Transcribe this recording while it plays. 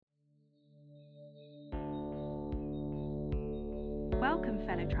Welcome,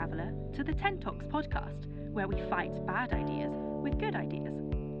 fellow traveller, to the Tent Talks podcast, where we fight bad ideas with good ideas.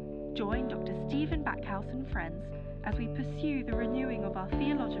 Join Dr. Stephen Backhouse and friends as we pursue the renewing of our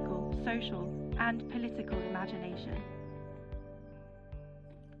theological, social, and political imagination.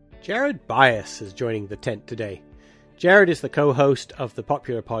 Jared Byas is joining the tent today. Jared is the co-host of the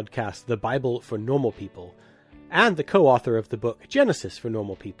popular podcast The Bible for Normal People and the co-author of the book Genesis for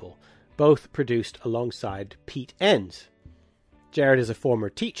Normal People, both produced alongside Pete Enns. Jared is a former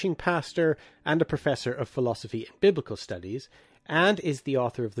teaching pastor and a professor of philosophy and biblical studies, and is the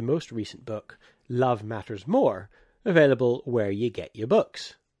author of the most recent book, Love Matters More, available where you get your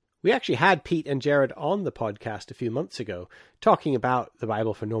books. We actually had Pete and Jared on the podcast a few months ago, talking about the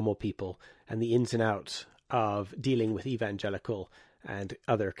Bible for Normal People and the ins and outs of dealing with evangelical and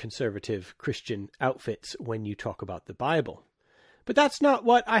other conservative Christian outfits when you talk about the Bible. But that's not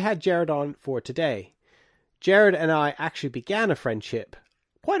what I had Jared on for today. Jared and I actually began a friendship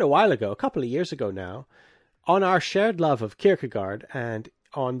quite a while ago, a couple of years ago now, on our shared love of Kierkegaard and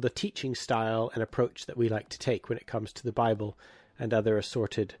on the teaching style and approach that we like to take when it comes to the Bible and other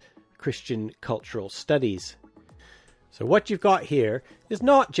assorted Christian cultural studies. So what you've got here is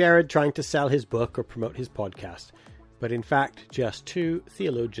not Jared trying to sell his book or promote his podcast, but in fact just two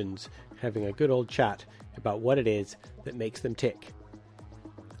theologians having a good old chat about what it is that makes them tick.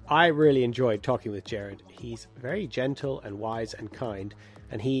 I really enjoyed talking with Jared. He's very gentle and wise and kind,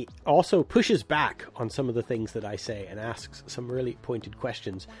 and he also pushes back on some of the things that I say and asks some really pointed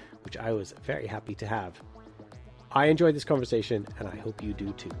questions, which I was very happy to have. I enjoyed this conversation, and I hope you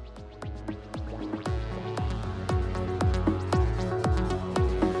do too.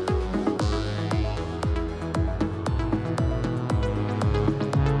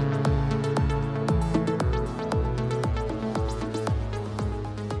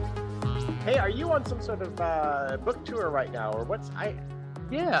 Hey, are you on some sort of book tour right now, or what's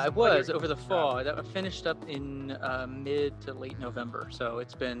Yeah, I was over the fall. I finished up in mid to late November, so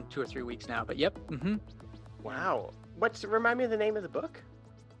it's been 2 or 3 weeks now. But yep. Wow. Remind me of the name of the book?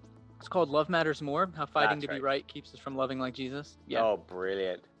 It's called Love Matters More: How Fighting to Be Right Keeps Us from Loving Like Jesus. Yeah. Oh,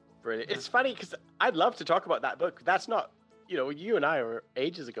 brilliant. It's funny because I'd love to talk about that book. That's not, you and I were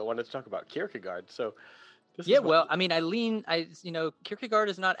ages ago wanted to talk about Kierkegaard. So Kierkegaard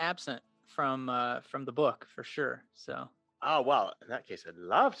is not absent from the book for sure. So. Oh, well, in that case, I'd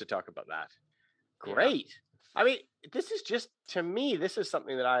love to talk about that. Great. Yeah. I mean, this is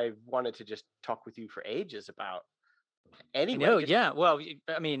something that I've wanted to just talk with you for ages about. Anyway. No, yeah. Well,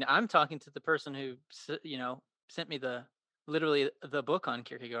 I mean, I'm talking to the person who, sent me the book on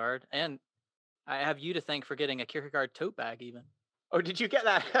Kierkegaard, and I have you to thank for getting a Kierkegaard tote bag even. Oh, did you get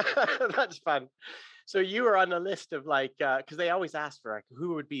that? That's fun. So you were on the list of because they always ask for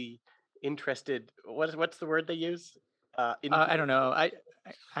who would be interested. What's the word they use? I don't know.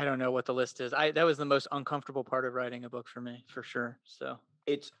 I don't know what the list is. That was the most uncomfortable part of writing a book for me, for sure. So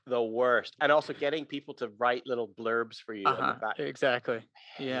it's the worst, and also getting people to write little blurbs for you on the back. Exactly.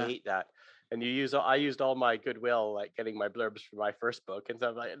 I hate that. And I used all my goodwill, getting my blurbs for my first book, and so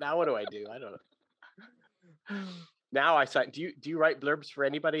I'm like, now what do? I don't know. Now I sign. Do you write blurbs for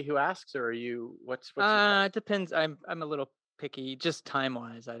anybody who asks, or are you? What's it depends. I'm a little picky, just time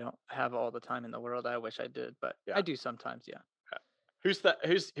wise. I don't have all the time in the world. I wish I did, but I do sometimes. Yeah. Who's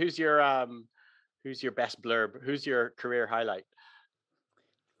your best blurb? Who's your career highlight?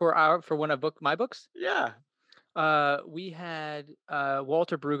 For one of my books? Yeah. We had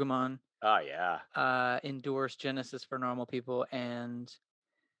Walter Brueggemann. Oh yeah. Endorse Genesis for Normal People, and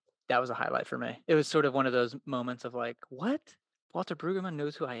that was a highlight for me. It was sort of one of those moments of what? Walter Brueggemann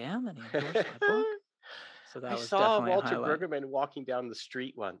knows who I am, and he endorsed my book. So that was definitely a highlight. I saw Walter Brueggemann walking down the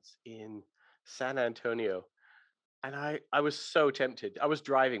street once in San Antonio, and I was so tempted. I was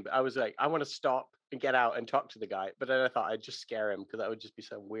driving, but I was like, I want to stop and get out and talk to the guy. But then I thought I'd just scare him because that would just be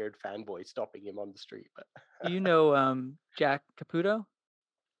some weird fanboy stopping him on the street. But Jack Caputo?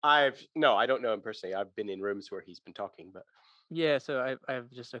 I don't know him personally. I've been in rooms where he's been talking, but yeah. So I have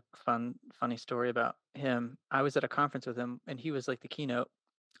just a funny story about him. I was at a conference with him, and he was the keynote,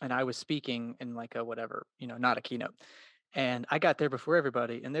 and I was speaking in a whatever, not a keynote. And I got there before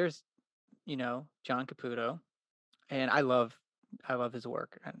everybody, and there's, John Caputo, and I love his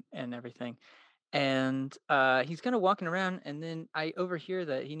work and everything. And he's kind of walking around, and then I overhear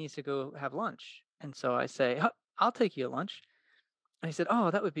that he needs to go have lunch. And so I say, I'll take you to lunch. And he said, oh,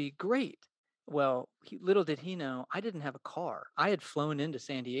 that would be great. Well, little did he know, I didn't have a car. I had flown into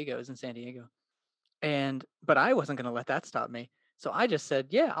San Diego. I was in San Diego. But I wasn't going to let that stop me. So I just said,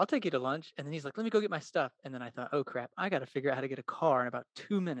 yeah, I'll take you to lunch. And then he's like, let me go get my stuff. And then I thought, oh, crap, I got to figure out how to get a car in about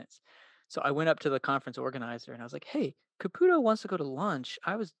 2 minutes. So I went up to the conference organizer and I was like, "Hey, Caputo wants to go to lunch.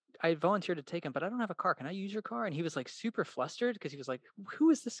 I volunteered to take him, but I don't have a car. Can I use your car?" And he was like super flustered because he was like, "Who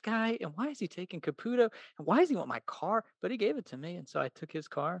is this guy? And why is he taking Caputo? And why does he want my car?" But he gave it to me, and so I took his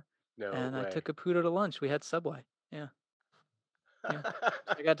car No and I way. took Caputo to lunch. We had Subway. Yeah, yeah.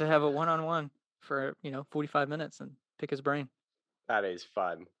 I got to have a one-on-one for 45 minutes and pick his brain. That is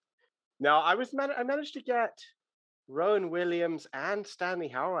fun. Now, I managed to get Rowan Williams and Stanley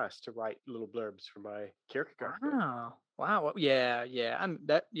Hauerwas to write little blurbs for my Kierkegaard book. Wow, wow. Yeah, yeah.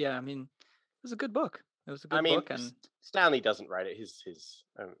 Yeah. I mean, it was a good book. It was a I good mean, book, and Stanley doesn't write it; his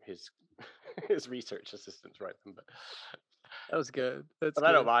his research assistants write them. that was good. That's But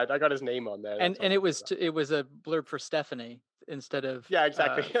I don't good. mind. I got his name on there. And That's all I it care was about. it was a blurb for Stephanie instead of Yeah,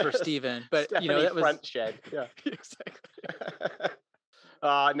 exactly. for Stephen. But Stephanie that was Frontshed. Yeah. exactly.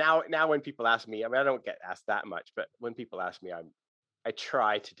 Now when people ask me, I mean, I don't get asked that much, but when people ask me, I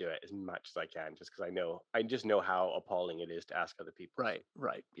try to do it as much as I can, just because I just know how appalling it is to ask other people.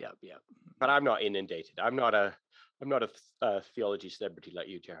 Right. Yeah. But I'm not inundated. I'm not a theology celebrity like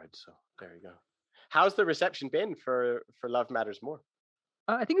you, Jared. So there you go. How's the reception been for Love Matters More?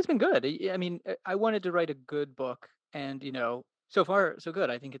 I think it's been good. I mean, I wanted to write a good book, and so far so good.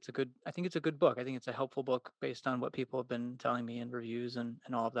 I think it's a good book. I think it's a helpful book based on what people have been telling me in reviews and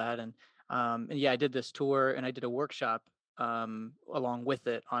all of that. And yeah, I did this tour and I did a workshop along with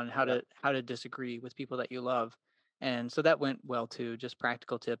it on how to disagree with people that you love. And so that went well too, just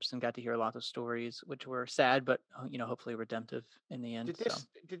practical tips, and got to hear lots of stories, which were sad, but hopefully redemptive in the end.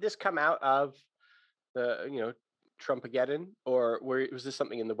 Did this come out of the Trumpageddon, or was this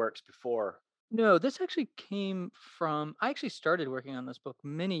something in the works before? No, this actually came from. I actually started working on this book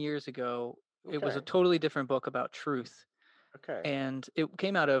many years ago. It was a totally different book about truth. Okay. And it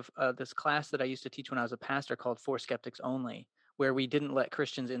came out of this class that I used to teach when I was a pastor called For Skeptics Only, where we didn't let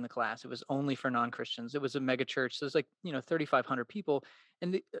Christians in the class. It was only for non-Christians. It was a mega church. So it was like, 3,500 people.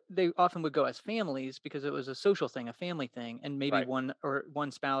 And they often would go as families because it was a social thing, a family thing. And maybe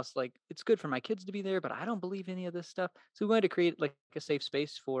one spouse, like, it's good for my kids to be there, but I don't believe any of this stuff. So we wanted to create like a safe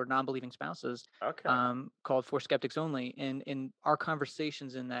space for non-believing spouses called For Skeptics Only. And in our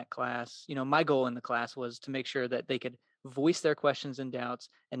conversations in that class, my goal in the class was to make sure that they could voice their questions and doubts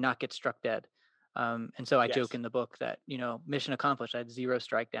and not get struck dead. And so I joke in the book that, mission accomplished. I had 0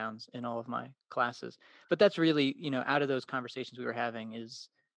 strikedowns in all of my classes. But that's really, out of those conversations we were having is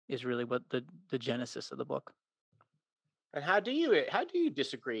really what the genesis of the book. And how do you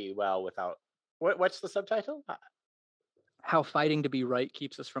disagree well without what's the subtitle? How fighting to be right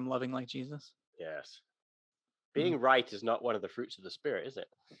keeps us from loving like Jesus. Yes. Being right is not one of the fruits of the Spirit, is it?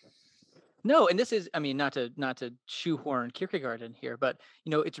 No, and this is, I mean, not to shoehorn Kierkegaard in here, but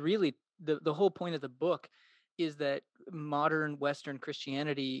it's really the whole point of the book is that modern Western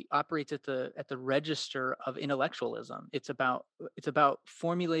Christianity operates at the register of intellectualism. It's about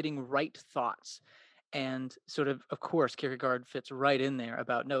formulating right thoughts, and sort of course, Kierkegaard fits right in there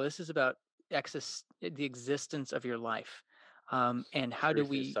about no, this is about the existence of your life. And how do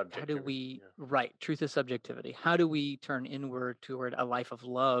we right, truth is subjectivity. How do we turn inward toward a life of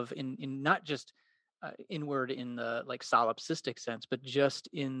love in not just inward in the like solipsistic sense, but just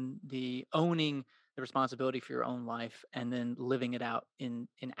in the owning the responsibility for your own life and then living it out in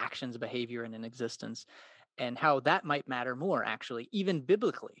actions, behavior, and in existence, and how that might matter more, actually, even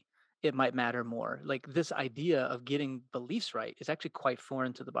biblically. It might matter more. Like this idea of getting beliefs right is actually quite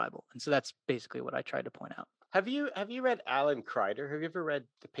foreign to the Bible. And so that's basically what I tried to point out. Have you read Alan Kreider? Have you ever read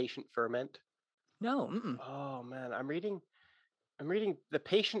The Patient Ferment? No. Mm-mm. Oh man, I'm reading The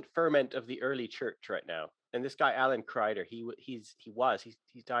Patient Ferment of the Early Church right now. And this guy Alan Kreider, he's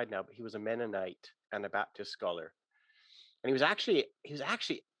died now, but he was a Mennonite and a Baptist scholar. And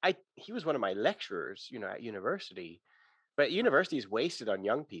he was one of my lecturers, at university. But university is wasted on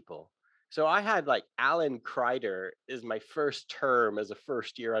young people. So I had like Alan Kreider is my first term as a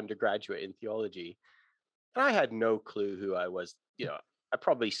first year undergraduate in theology. And I had no clue who I was. I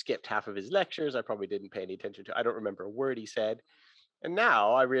probably skipped half of his lectures. I probably didn't pay any attention to. I don't remember a word he said. And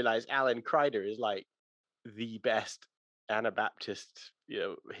now I realize Alan Kreider is like the best Anabaptist,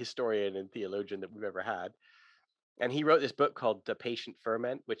 historian and theologian that we've ever had. And he wrote this book called The Patient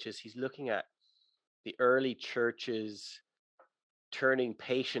Ferment, which is he's looking at the early churches turning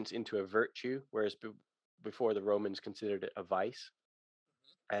patience into a virtue, whereas before the Romans considered it a vice.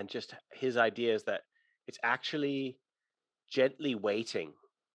 And just his idea is that it's actually gently waiting,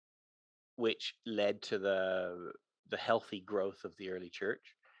 which led to the healthy growth of the early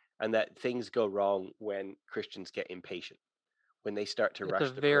church, and that things go wrong when Christians get impatient, when they start to It's a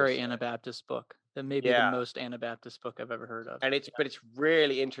rush the very process. Anabaptist book. That may be the Yeah. most Anabaptist book I've ever heard of. And but it's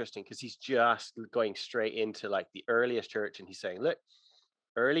really interesting because he's just going straight into like the earliest church, and he's saying, look,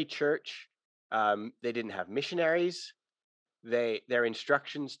 early church, they didn't have missionaries. Their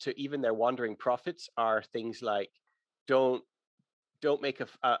instructions to even their wandering prophets are things like, don't make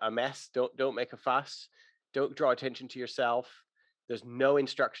a mess, don't make a fuss, don't draw attention to yourself. There's no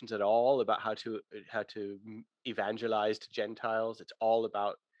instructions at all about how to evangelize to Gentiles. It's all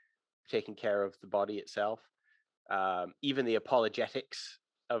about taking care of the body itself. Even the apologetics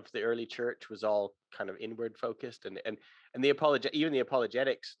of the early church was all kind of inward focused, and the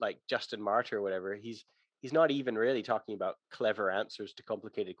apologetics, like Justin Martyr or whatever, he's not even really talking about clever answers to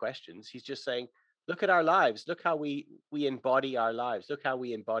complicated questions. He's just saying, look at our lives, look how we embody our lives, look how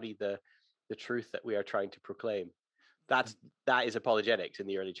we embody the truth that we are trying to proclaim. That is apologetics in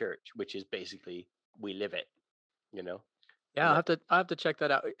the early church, which is basically we live it, you know. Yeah, I'll have to check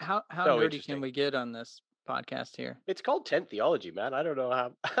that out. How So nerdy can we get on this podcast here? It's called Tent Theology, man. I don't know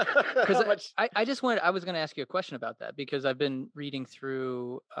how. Because I was going to ask you a question about that, because I've been reading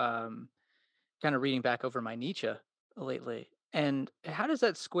through, kind of reading back over my Nietzsche lately. And how does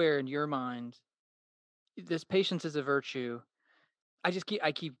that square in your mind? This patience is a virtue. I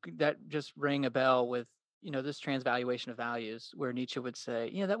keep that just ring a bell with, this transvaluation of values, where Nietzsche would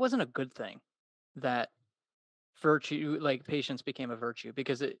say, that wasn't a good thing, that virtue, like patience, became a virtue,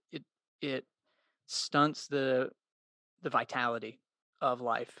 because it stunts the vitality of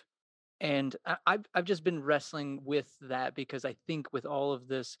life. And I've just been wrestling with that, because I think with all of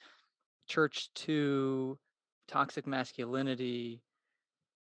this church to toxic masculinity,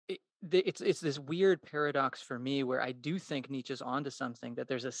 it's this weird paradox for me, where I do think Nietzsche's onto something, that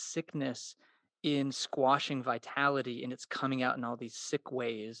there's a sickness in squashing vitality, and it's coming out in all these sick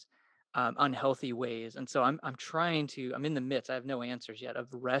ways, unhealthy ways. And so I'm in the midst, I have no answers yet, of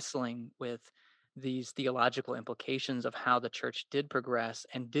wrestling with these theological implications of how the church did progress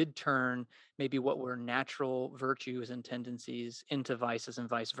and did turn maybe what were natural virtues and tendencies into vices, and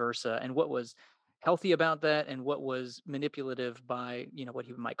vice versa, and what was healthy about that and what was manipulative by, what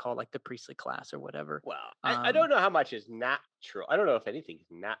you might call like the priestly class or whatever. Well, I don't know how much is natural. I don't know if anything is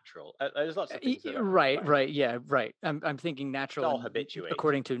natural. There's lots of things that are right. Yeah, right. I'm thinking natural, all habituated,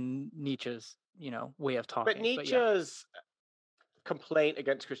 according to Nietzsche's, way of talking. But Nietzsche's complaint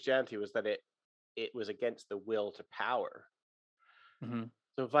against Christianity was that it was against the will to power. Mm-hmm.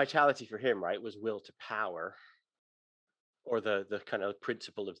 So vitality for him, right, was will to power, or the kind of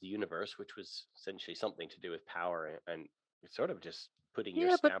principle of the universe, which was essentially something to do with power, and sort of just putting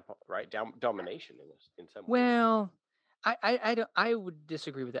your stamp right down, domination in some way. Well, I would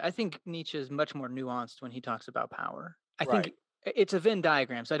disagree with it. I think Nietzsche is much more nuanced when he talks about power. I think it's a Venn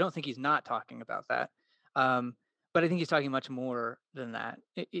diagram, so I don't think he's not talking about that. But I think he's talking much more than that.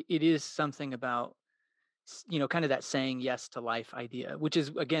 It is something about, kind of that saying yes to life idea, which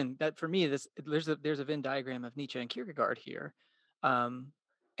is, again, that for me, there's a Venn diagram of Nietzsche and Kierkegaard here.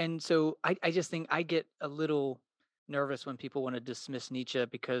 And so I just think I get a little nervous when people want to dismiss Nietzsche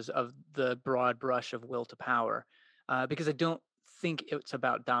because of the broad brush of will to power, because I don't think it's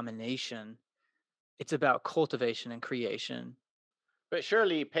about domination. It's about cultivation and creation. But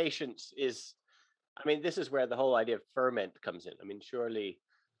surely patience is, this is where the whole idea of ferment comes in. Surely,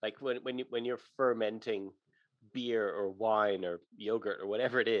 like when you're fermenting beer or wine or yogurt or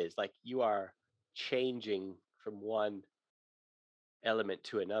whatever it is, like you are changing from one element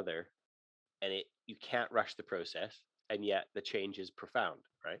to another, and you can't rush the process, and yet the change is profound,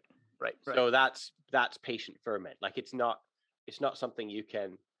 right? Right. So that's patient ferment. Like it's not something you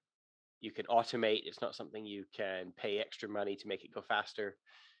can automate. It's not something you can pay extra money to make it go faster.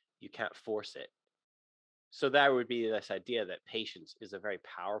 You can't force it. So there would be this idea that patience is a very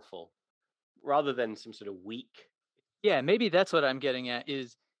powerful, rather than some sort of weak. Yeah, maybe that's what I'm getting at,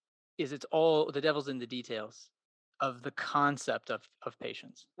 is it's all the devil's in the details of the concept of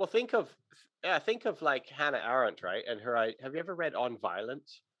patience. Well, think of like Hannah Arendt, right? And have you ever read On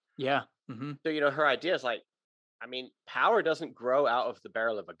Violence? Yeah. Mm-hmm. So her idea is like, power doesn't grow out of the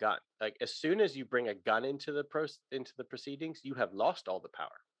barrel of a gun. Like as soon as you bring a gun into the proceedings, you have lost all the power.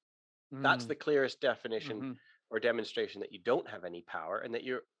 That's the clearest definition or demonstration that you don't have any power, and that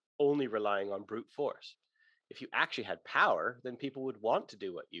you're only relying on brute force. If you actually had power, then people would want to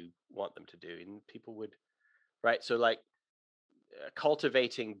do what you want them to do, and people would, right? So like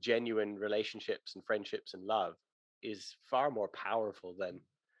cultivating genuine relationships and friendships and love is far more powerful than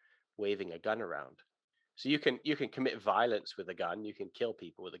waving a gun around. So you can commit violence with a gun, you can kill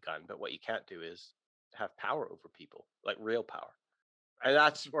people with a gun, but what you can't do is have power over people, like real power. And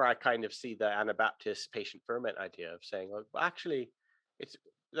that's where I kind of see the Anabaptist patient ferment idea of saying, well, actually,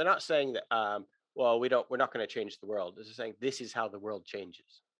 they're not saying that, well, we're not going to change the world. They're saying this is how the world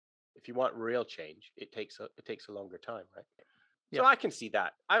changes. If you want real change, it takes a longer time, right? So I can see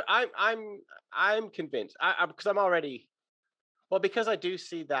that. I'm convinced. Because I'm already, well, because I do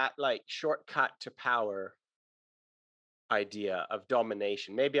see that like shortcut to power idea of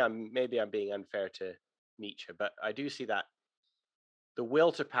domination. Maybe I'm being unfair to Nietzsche, but I do see that the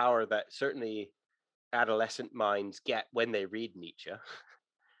will to power that certainly adolescent minds get when they read Nietzsche,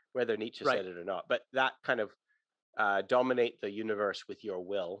 whether Nietzsche said it or not, but that kind of dominate the universe with your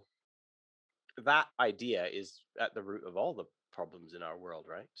will, that idea is at the root of all the problems in our world,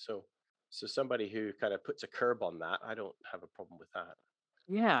 right? So somebody who kind of puts a curb on that, I don't have a problem with that.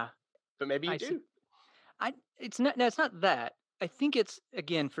 Yeah. But maybe you do. It's not that. I think it's,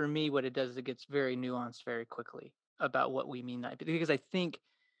 again, for me, what it does is it gets very nuanced very quickly about what we mean, because I think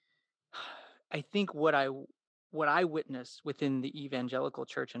what I witness within the evangelical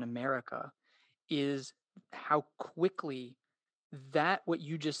church in America is how quickly that what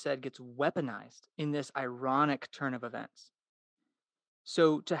you just said gets weaponized in this ironic turn of events.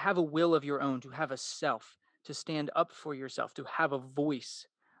 So to have a will of your own, to have a self, to stand up for yourself, to have a voice,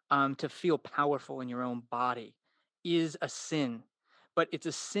 to feel powerful in your own body is a sin. But it's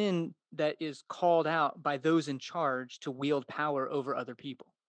a sin that is called out by those in charge to wield power over other people.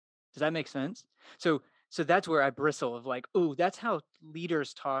 Does that make sense? So that's where I bristle of like, oh, that's how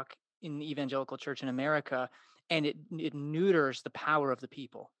leaders talk in the evangelical church in America, and it neuters the power of the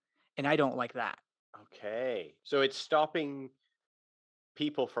people. And I don't like that. Okay. So it's stopping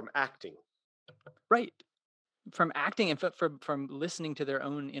people from acting. Right. From acting and from listening to their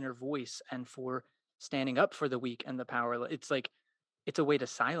own inner voice, and for standing up for the weak and the power. It's like, it's a way to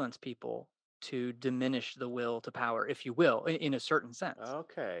silence people, to diminish the will to power, if you will, in a certain sense.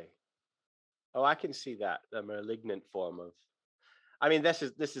 Okay. Oh, I can see that, the malignant form of, I mean, this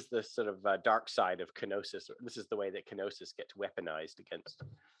is the sort of dark side of kenosis. This is the way that kenosis gets weaponized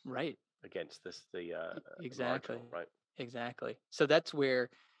against this, Exactly. marginal, right? Exactly. So that's where,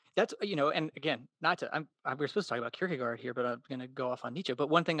 and again, we're supposed to talk about Kierkegaard here, but I'm going to go off on Nietzsche. But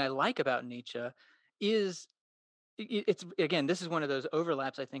one thing I like about Nietzsche is, it's, again, this is one of those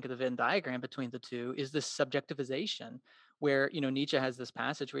overlaps, I think, of the Venn diagram between the two, is this subjectivization, where, Nietzsche has this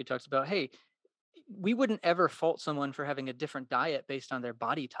passage where he talks about, hey, we wouldn't ever fault someone for having a different diet based on their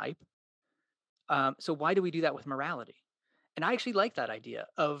body type. So why do we do that with morality? And I actually like that idea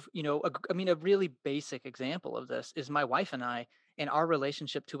of, a really basic example of this is my wife and I, and our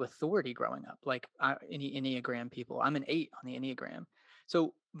relationship to authority growing up. Like any Enneagram people, I'm an 8 on the Enneagram.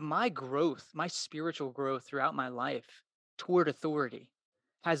 So my growth, my spiritual growth throughout my life toward authority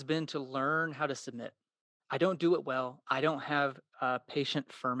has been to learn how to submit. I don't do it well. I don't have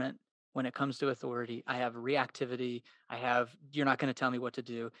patient ferment when it comes to authority. I have reactivity. You're not going to tell me what to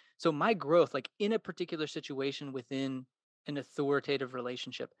do. So my growth, like in a particular situation within an authoritative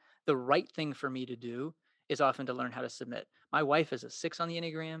relationship, the right thing for me to do is often to learn how to submit. My wife is a 6 on the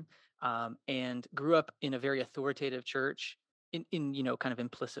Enneagram, and grew up in a very authoritative church in kind of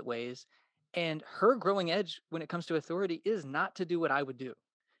implicit ways. And her growing edge when it comes to authority is not to do what I would do.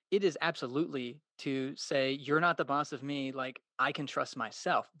 It is absolutely to say, you're not the boss of me. Like, I can trust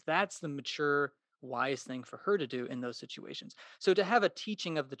myself. That's the mature, wise thing for her to do in those situations. So to have a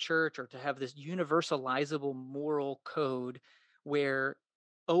teaching of the church, or to have this universalizable moral code where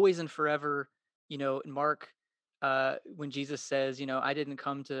always and forever, in Mark, when Jesus says, I didn't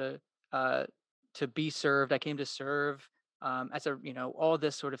come to be served, I came to serve, as a, all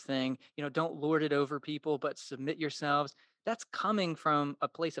this sort of thing, don't lord it over people, but submit yourselves. That's coming from a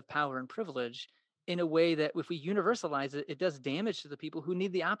place of power and privilege in a way that if we universalize it, it does damage to the people who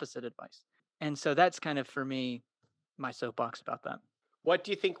need the opposite advice. And so that's kind of, for me, my soapbox about that. What do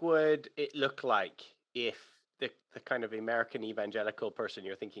you think would it look like if the kind of American evangelical person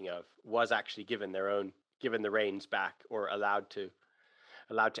you're thinking of was actually given the reins back, or allowed to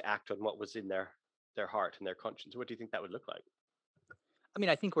act on what was in their heart and their conscience? What do you think that would look like? I mean,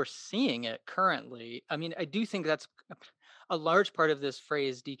 I think we're seeing it currently. I mean, I do think that's a large part of this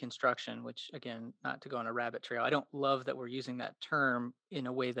phrase deconstruction, which, again, not to go on a rabbit trail, I don't love that we're using that term in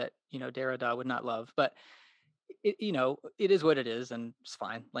a way that, Derrida would not love, but it is what it is, and it's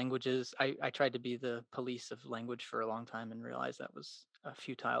fine. Languages, I tried to be the police of language for a long time and realized that was a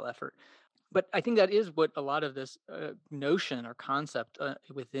futile effort. But I think that is what a lot of this notion or concept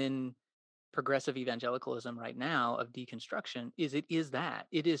within progressive evangelicalism right now of deconstruction is. It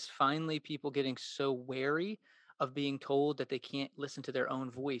is finally people getting so wary of being told that they can't listen to their own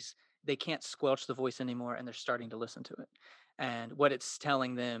voice. They can't squelch the voice anymore, and they're starting to listen to it. And what it's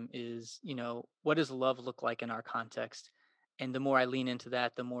telling them is, what does love look like in our context? And the more I lean into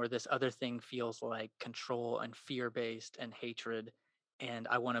that, the more this other thing feels like control and fear-based and hatred. And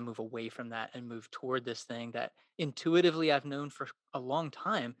I want to move away from that and move toward this thing that intuitively I've known for a long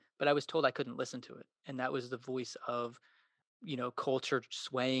time, but I was told I couldn't listen to it. And that was the voice of, culture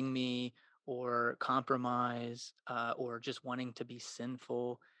swaying me, or compromise, or just wanting to be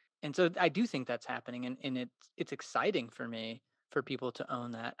sinful. And so I do think that's happening, and it's exciting for me for people to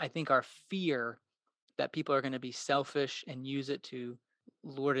own that. I think our fear that people are going to be selfish and use it to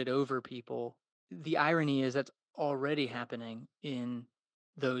lord it over people, the irony is that's already happening in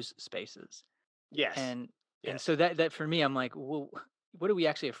those spaces. Yes. And Yes. so that for me, I'm like, well, what are we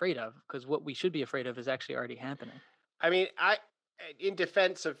actually afraid of? Because what we should be afraid of is actually already happening. I mean, in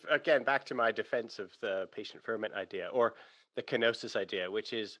defense of, again, back to my defense of the patient ferment idea or the kenosis idea,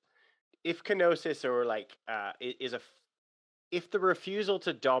 which is, if kenosis or like if the refusal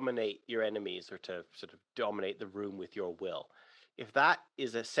to dominate your enemies or to sort of dominate the room with your will, if that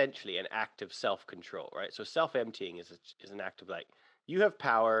is essentially an act of self-control, right? So self-emptying is an act of like, you have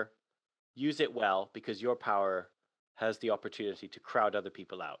power, use it well, because your power has the opportunity to crowd other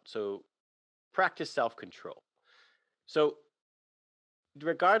people out. So practice self-control. So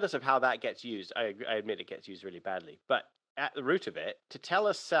regardless of how that gets used, I admit it gets used really badly, but at the root of it, to tell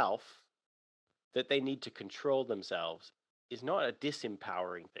a self that they need to control themselves is not a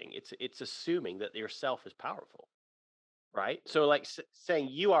disempowering thing. It's assuming that your self is powerful, right? So like saying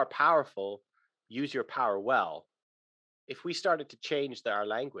you are powerful, use your power well. If we started to change our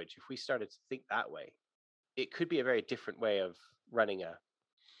language, if we started to think that way, it could be a very different way of running a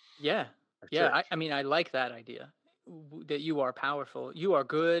Yeah. I mean, I like that idea, that you are powerful, you are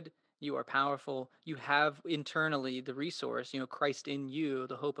good, you are powerful, you have internally the resource, Christ in you,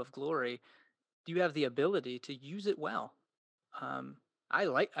 the hope of glory. You have the ability to use it well. I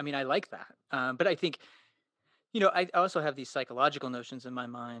like that. But I think, I also have these psychological notions in my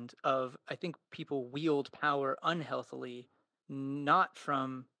mind of, I think people wield power unhealthily, not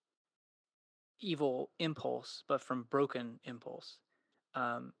from evil impulse, but from broken impulse.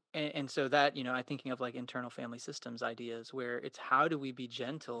 And so that, I'm thinking of like internal family systems ideas, where it's how do we be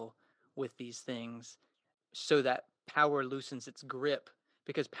gentle with these things so that power loosens its grip,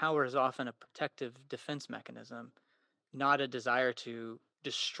 because power is often a protective defense mechanism, not a desire to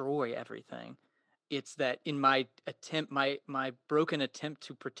destroy everything. It's that in my attempt, my broken attempt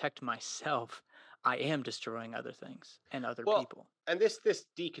to protect myself, I am destroying other things and other people. And this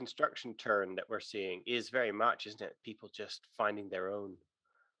deconstruction turn that we're seeing is very much, isn't it, people just finding their own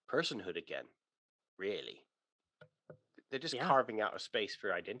personhood again, really. They're just carving out a space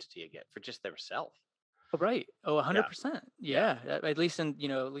for identity again, for just their self. Oh, right. Oh, 100%. Yeah. At least in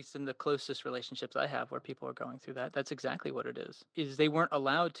the closest relationships I have where people are going through that, that's exactly what it is they weren't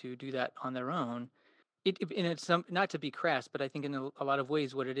allowed to do that on their own. And it's not to be crass, but I think in a lot of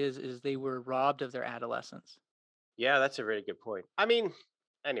ways what it is they were robbed of their adolescence. Yeah, that's a really good point. I mean,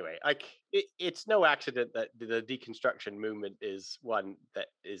 anyway, it's no accident that the deconstruction movement is one that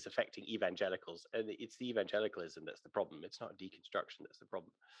is affecting evangelicals, and it's the evangelicalism that's the problem. It's not deconstruction that's the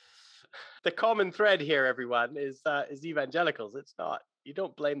problem. The common thread here, everyone, is evangelicals. It's not. You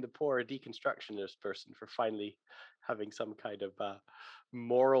don't blame the poor deconstructionist person for finally having some kind of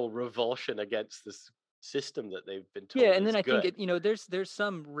moral revulsion against this system that they've been told. Yeah, and then I good. think there's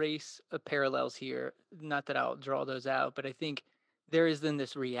some race parallels here. Not that I'll draw those out, but I think there is then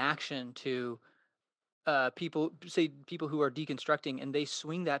this reaction to people who are deconstructing, and they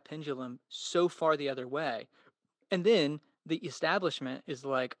swing that pendulum so far the other way, and then the establishment is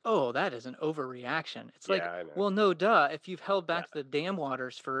like, oh, that is an overreaction. It's like, well, no, duh. If you've held back the dam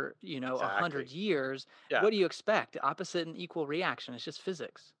waters for 100 years, what do you expect? Opposite and equal reaction. It's just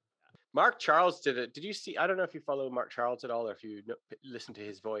physics. Mark Charles did it. Did you see? I don't know if you follow Mark Charles at all, or if you listen to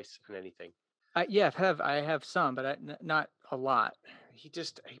his voice and anything. I have some, but not a lot. He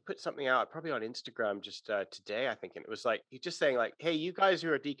put something out probably on Instagram just today, I think, and it was like he's just saying like, hey, you guys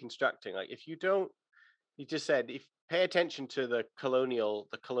who are deconstructing, like if you don't, he just said, if pay attention to the colonial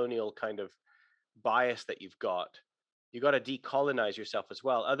kind of bias that you've got, you got to decolonize yourself as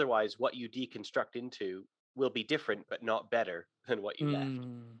well. Otherwise, what you deconstruct into will be different, but not better than what you left.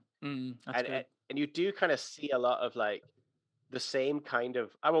 And you do kind of see a lot of like the same kind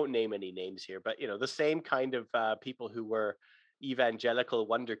of, I won't name any names here, but the same kind of people who were evangelical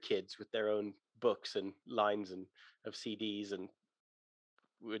wonder kids with their own books and lines and of CDs and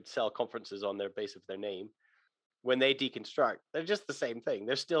would sell conferences on their base of their name. When they deconstruct, they're just the same thing.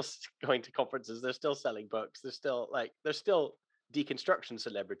 They're still going to conferences. They're still selling books. They're still deconstruction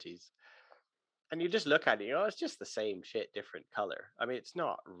celebrities. And you just look at it, it's just the same shit, different color. I mean, it's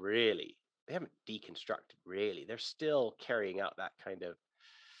not really, they haven't deconstructed really. They're still carrying out that kind of,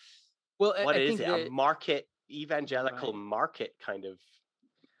 Well, what I is think it? A that market, evangelical right. market kind of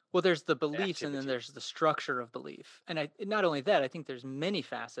Well, there's the beliefs and then activity. there's the structure of belief. And not only that, I think there's many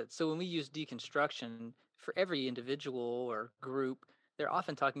facets. So when we use deconstruction for every individual or group, they're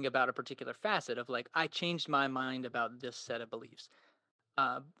often talking about a particular facet of like, I changed my mind about this set of beliefs.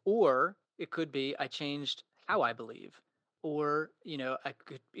 Or it could be I changed how I believe. Or,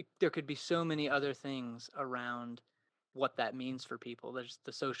 there could be so many other things around what that means for people. There's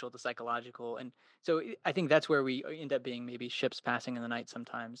the social, the psychological. And so I think that's where we end up being maybe ships passing in the night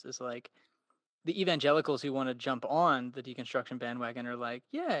sometimes, is like the evangelicals who want to jump on the deconstruction bandwagon are like,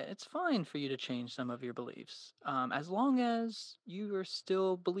 yeah, it's fine for you to change some of your beliefs, as long as you are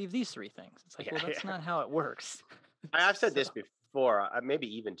still believe these three things. It's like, Yeah, well, that's yeah. not how it works. I've said So, this before, maybe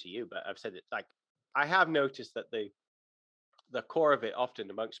even to you, but I've said it like, I have noticed that the core of it often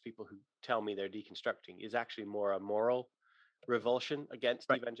amongst people who tell me they're deconstructing is actually more a moral revulsion against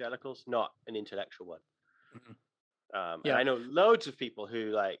right. evangelicals, not an intellectual one. Mhm. And Yeah. I know loads of people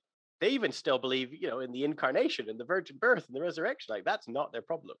who like, they even still believe, in the incarnation and the virgin birth and the resurrection. Like, that's not their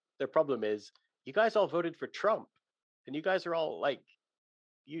problem. Their problem is, you guys all voted for Trump, and you guys are all like,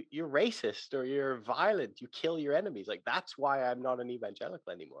 you're racist or you're violent. You kill your enemies. Like, that's why I'm not an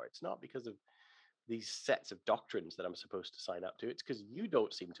evangelical anymore. It's not because of these sets of doctrines that I'm supposed to sign up to. It's because you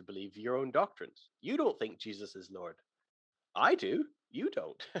don't seem to believe your own doctrines. You don't think Jesus is Lord. I do. You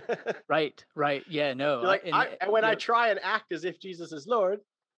don't. Right. Right. Yeah. No. You're like, and when I Yeah. try and act as if Jesus is Lord,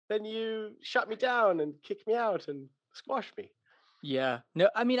 then you shut me down and kick me out and squash me. Yeah. No,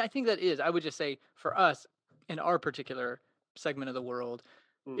 I mean, I think that is, I would just say for us in our particular segment of the world,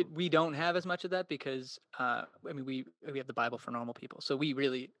 Mm. we don't have as much of that because, I mean, we have the Bible for normal people. So we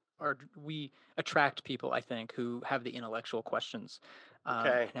attract people, I think, who have the intellectual questions,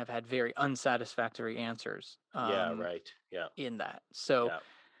 Okay. and have had very unsatisfactory answers, Yeah. Right. Yeah. in that. So, Yeah.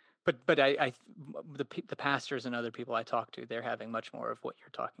 but the pastors and other people I talk to, they're having much more of what you're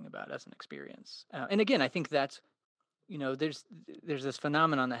talking about as an experience. And again, I think that's, there's this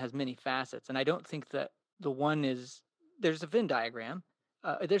phenomenon that has many facets, and I don't think that the one is there's a Venn diagram,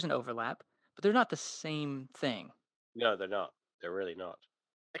 there's an overlap, but they're not the same thing. No, they're not. They're really not.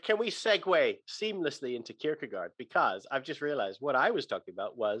 Can we segue seamlessly into Kierkegaard? Because I've just realized what I was talking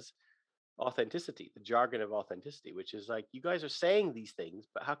about was authenticity, the jargon of authenticity, which is like, you guys are saying these things,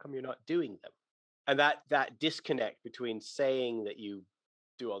 but how come you're not doing them? And that disconnect between saying that you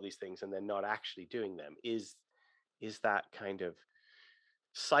do all these things and then not actually doing them is that kind of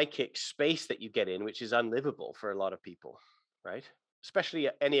psychic space that you get in, which is unlivable for a lot of people, right? Especially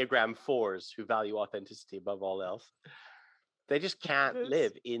Enneagram 4s who value authenticity above all else. They just can't Yes.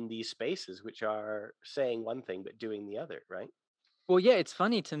 live in these spaces which are saying one thing but doing the other, right? Well, yeah, it's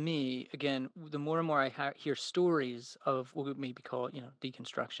funny to me. Again, the more and more I hear stories of what we maybe call,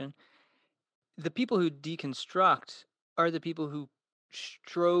 deconstruction, the people who deconstruct are the people who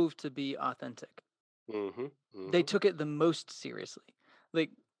strove to be authentic. Mm-hmm. They Mm-hmm. took it the most seriously.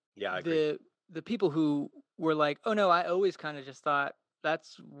 Like Yeah, I agree. the people who were like, "Oh no, I always kind of just thought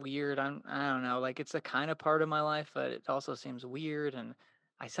that's weird. I don't know, like it's a kind of part of my life, but it also seems weird and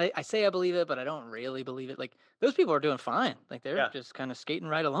I say I believe it, but I don't really believe it." Like those people are doing fine. Like they're Yeah, just kind of skating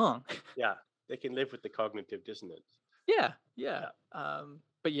right along. yeah. They can live with the cognitive dissonance. Yeah, yeah. Yeah.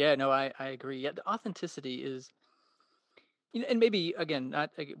 But yeah, no, I agree. Yeah, the authenticity is, and maybe again, not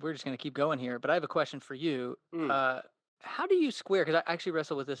we're just going to keep going here, but I have a question for you. Mm. Uh, how do you square? Because I actually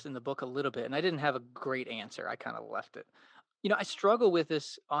wrestled with this in the book a little bit, and I didn't have a great answer. I kind of left it. I struggle with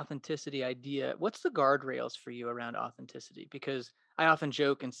this authenticity idea. What's the guardrails for you around authenticity? Because I often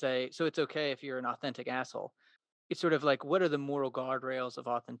joke and say, so it's okay if you're an authentic asshole. It's sort of like, what are the moral guardrails of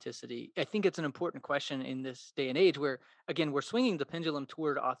authenticity? I think it's an important question in this day and age where, again, we're swinging the pendulum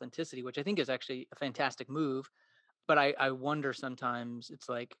toward authenticity, which I think is actually a fantastic move. But I wonder sometimes it's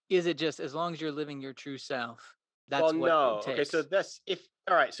like, is it just as long as you're living your true self, Well, that's what it no. Okay, so takes, this if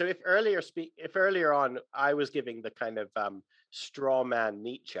all right, so if earlier on I was giving the kind of straw man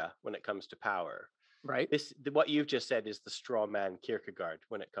Nietzsche when it comes to power, right? what you've just said is the straw man Kierkegaard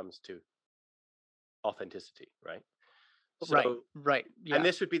when it comes to authenticity, right? Right, So, right. and Yeah.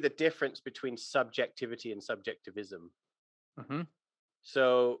 this would be the difference between subjectivity and subjectivism. Hmm.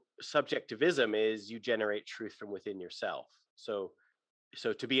 So, subjectivism is you generate truth from within yourself. So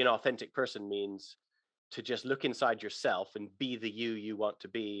to be an authentic person means to just look inside yourself and be the you want to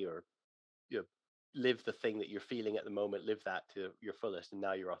be, or you know, live the thing that you're feeling at the moment, live that to your fullest, and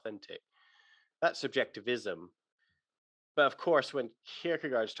now you're authentic. That's subjectivism. But of course, when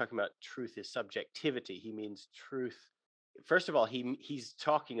Kierkegaard's talking about truth is subjectivity, he means truth. First of all, he's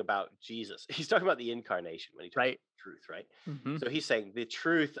talking about Jesus. He's talking about the incarnation when he talks Right. about truth, right? Mm-hmm. So he's saying the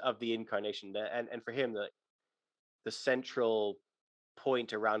truth of the incarnation, and for him, the central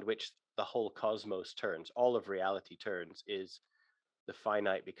point around which the whole cosmos turns, all of reality turns, is the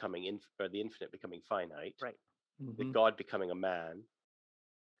finite becoming or the infinite becoming finite, Right. the Mm-hmm. God becoming a man.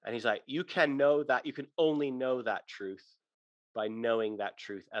 And he's like, you can know that, you can only know that truth by knowing that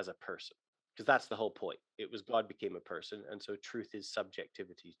truth as a person, because that's the whole point. It was God became a person, and so truth is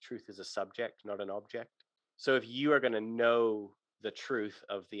subjectivity. Truth is a subject, not an object. So if you are going to know the truth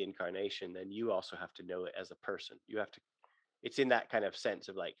of the incarnation, then you also have to know it as a person. You have to, it's in that kind of sense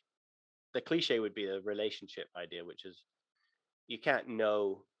of like, the cliche would be the relationship idea, which is you can't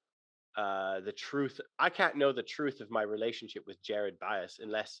know the truth. I can't know the truth of my relationship with Jared Bias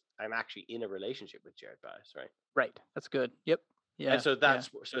unless I'm actually in a relationship with Jared Bias, right? Right. That's good. Yep. Yeah. And so that's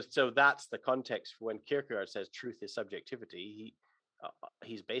so that's the context for when Kierkegaard says truth is subjectivity.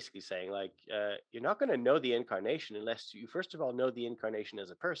 He's basically saying like you're not going to know the incarnation unless you first of all know the incarnation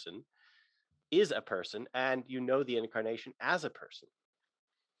as a person, is a person, and you know the incarnation as a person.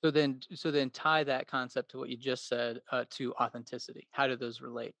 So then tie that concept to what you just said to authenticity. How do those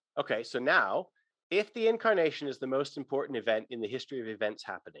relate? Okay, so now if the incarnation is the most important event in the history of events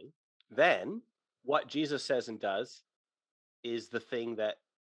happening, then what Jesus says and does is the thing that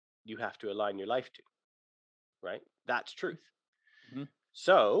you have to align your life to, right? That's truth. Mm-hmm.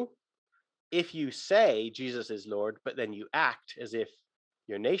 So if you say Jesus is Lord, but then you act as if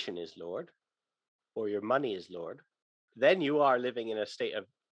your nation is Lord or your money is Lord, then you are living in a state of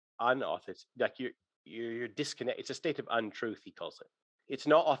unauthentic, like you're disconnected. It's a state of untruth, he calls it. It's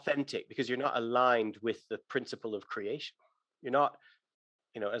not authentic because you're not aligned with the principle of creation. You're not,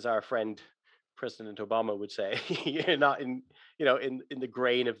 as our friend President Obama would say, you're not in the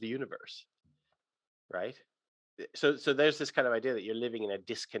grain of the universe, right? So there's this kind of idea that you're living in a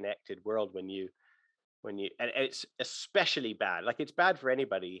disconnected world when you and it's especially bad. Like it's bad for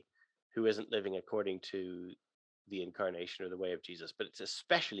anybody who isn't living according to the incarnation or the way of Jesus, but it's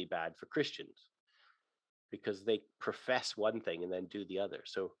especially bad for Christians because they profess one thing and then do the other.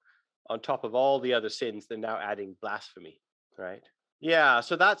 So on top of all the other sins, they're now adding blasphemy, right? Yeah,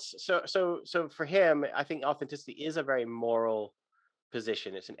 so that's so for him, I think authenticity is a very moral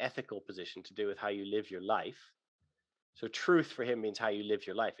position. It's an ethical position to do with how you live your life. So truth for him means how you live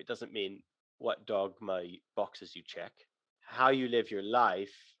your life. It doesn't mean what dogma boxes you check. How you live your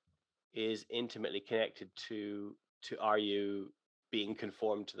life is intimately connected to are you being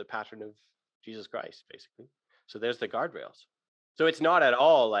conformed to the pattern of Jesus Christ, basically. So there's the guardrails. So it's not at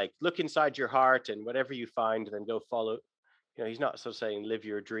all like look inside your heart and whatever you find, then go follow. He's not so saying live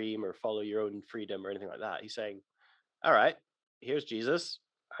your dream or follow your own freedom or anything like that. He's saying, all right, here's Jesus.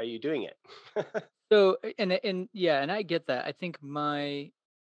 Are you doing it? So and I get that. I think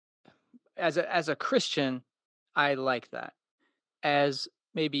as a Christian, I like that. As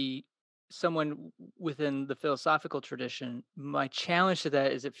maybe someone within the philosophical tradition, my challenge to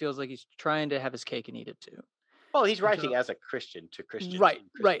that is it feels like he's trying to have his cake and eat it too. Well, he's writing as a Christian to Christians. Right.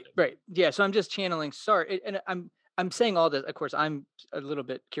 Yeah. So I'm just channeling. Sorry, and I'm saying all this. Of course, I'm a little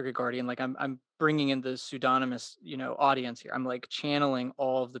bit Kierkegaardian. Like I'm bringing in the pseudonymous, audience here. I'm like channeling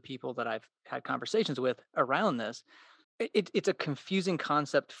all of the people that I've had conversations with around this. It's a confusing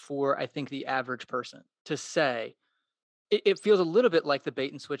concept for, I think, the average person to say. It feels a little bit like the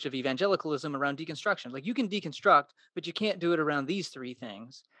bait and switch of evangelicalism around deconstruction. Like you can deconstruct, but you can't do it around these three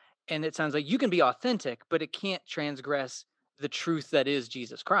things. And it sounds like you can be authentic, but it can't transgress the truth that is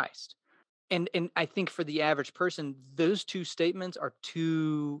Jesus Christ. And I think for the average person, those two statements are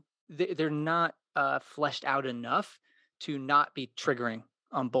they're not fleshed out enough to not be triggering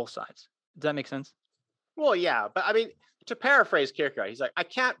on both sides. Does that make sense? Well, yeah, but I mean, to paraphrase Kierkegaard, he's like, I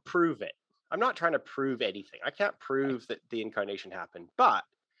can't prove it. I'm not trying to prove anything. I can't prove that the incarnation happened. But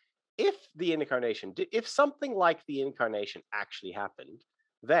if something like the incarnation actually happened,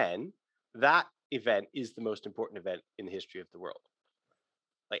 then that event is the most important event in the history of the world.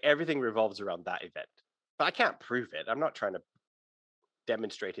 Like everything revolves around that event. But I can't prove it. I'm not trying to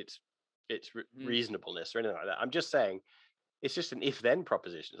demonstrate its reasonableness or anything like that. I'm just saying it's just an if-then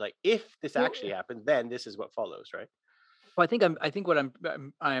proposition. Like if this actually happened, then this is what follows, right? Well, I think what I'm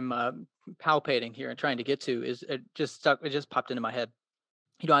palpating here and trying to get to is it just popped into my head.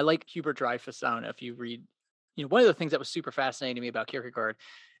 I like Hubert Dreyfus. I don't know if you read, one of the things that was super fascinating to me about Kierkegaard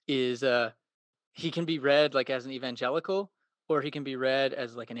is he can be read like as an evangelical, or he can be read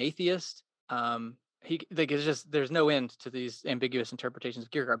as like an atheist. there's no end to these ambiguous interpretations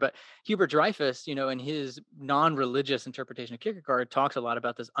of Kierkegaard. But Hubert Dreyfus, in his non-religious interpretation of Kierkegaard, talks a lot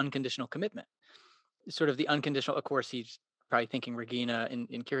about this unconditional commitment, sort of the unconditional. Of course, he's probably thinking Regina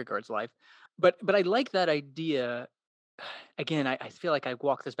in Kierkegaard's life, but I like that idea. Again, I feel like I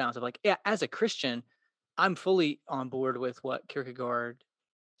walk this balance of like, yeah, as a Christian, I'm fully on board with what Kierkegaard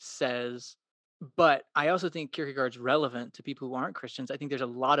says, but I also think Kierkegaard's relevant to people who aren't Christians. I think there's a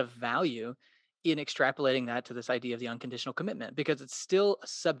lot of value in extrapolating that to this idea of the unconditional commitment, because it's still a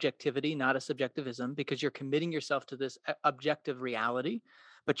subjectivity, not a subjectivism, because you're committing yourself to this objective reality,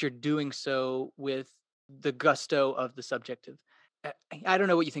 but you're doing so with the gusto of the subjective. I don't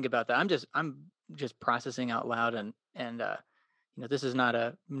know what you think about that. I'm just processing out loud, and this is not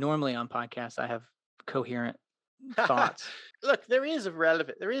a normally on podcasts I have coherent thoughts. Look, there is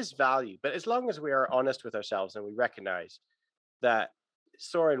value, but as long as we are honest with ourselves and we recognize that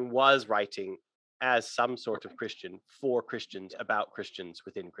Soren was writing as some sort of Christian for Christians about Christians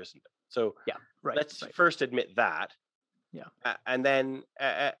within Christendom. So let's first admit that. Yeah. And then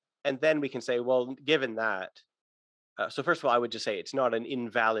we can say, well, given that, so first of all, I would just say it's not an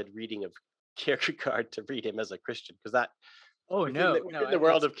invalid reading of Kierkegaard to read him as a Christian, because that in the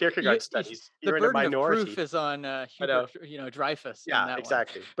world of Kierkegaard studies, you're in a minority. The proof is on Hubert, Dreyfus. Yeah,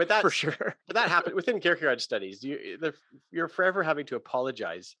 exactly. But that's for sure. But that happened within Kierkegaard studies. You're forever having to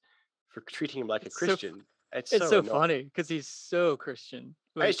apologize for treating him like a Christian. It's so funny because he's so Christian.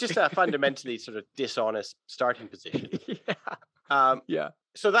 It's just a fundamentally sort of dishonest starting position. Yeah.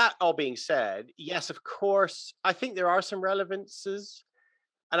 So that all being said, yes, of course, I think there are some relevances,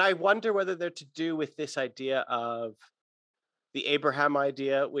 and I wonder whether they're to do with this idea of the Abraham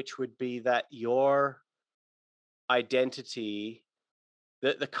idea, which would be that your identity,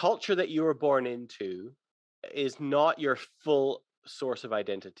 the culture that you were born into, is not your full source of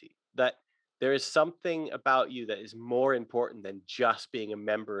identity. That there is something about you that is more important than just being a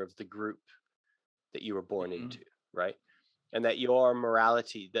member of the group that you were born into, right? And that your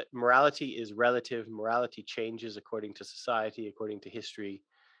morality is relative, morality changes according to society, according to history,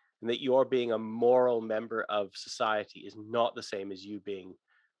 and that your being a moral member of society is not the same as you being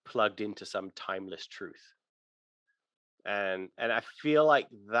plugged into some timeless truth. And I feel like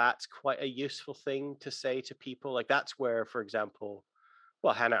that's quite a useful thing to say to people. Like that's where, for example,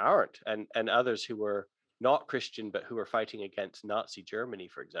 Hannah Arendt and others who were not Christian but who were fighting against Nazi Germany,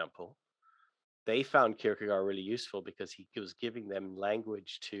 for example, they found Kierkegaard really useful because he was giving them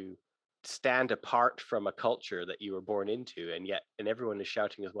language to stand apart from a culture that you were born into, and everyone is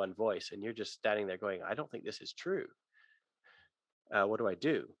shouting with one voice, and you're just standing there going, I don't think this is true. What do I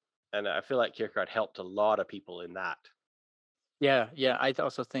do? And I feel like Kierkegaard helped a lot of people in that. Yeah. I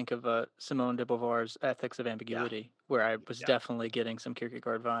also think of Simone de Beauvoir's Ethics of Ambiguity, where I was definitely getting some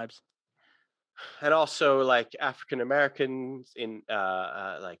Kierkegaard vibes. And also like African Americans in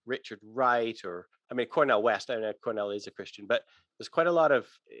like Richard Wright, or Cornel West. I know Cornel is a Christian, but there's quite a lot of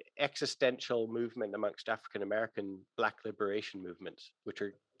existential movement amongst African American Black liberation movements, which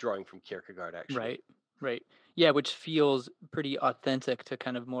are drawing from Kierkegaard, actually. Right. Yeah, which feels pretty authentic to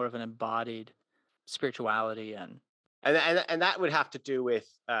kind of more of an embodied spirituality and that would have to do with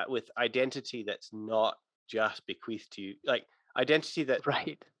identity that's not just bequeathed to you, like identity that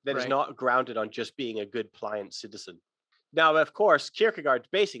is not grounded on just being a good pliant citizen. Now, of course, Kierkegaard's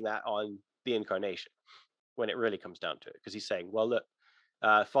basing that on the incarnation when it really comes down to it, because he's saying, well, look,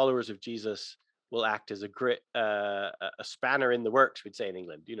 followers of Jesus will act as a spanner in the works, we'd say in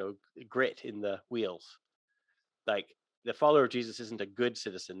England, grit in the wheels. Like the follower of Jesus isn't a good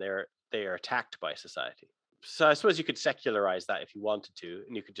citizen; they are attacked by society. So I suppose you could secularize that if you wanted to,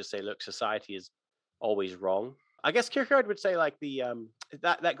 and you could just say, look, society is always wrong. I guess Kierkegaard would say like the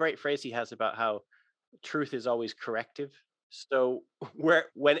that great phrase he has about how truth is always corrective. So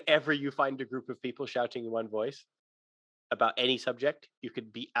whenever you find a group of people shouting in one voice about any subject, you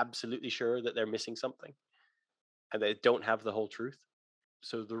could be absolutely sure that they're missing something and they don't have the whole truth.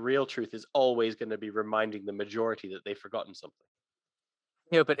 So the real truth is always going to be reminding the majority that they've forgotten something.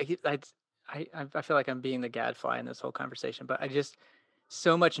 But I feel like I'm being the gadfly in this whole conversation, but I just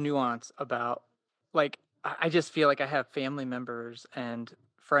so much nuance about, like, I just feel like I have family members and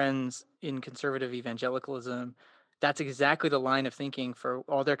friends in conservative evangelicalism. That's exactly the line of thinking for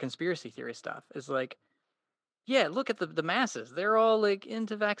all their conspiracy theory stuff, is like, yeah, look at the masses. They're all like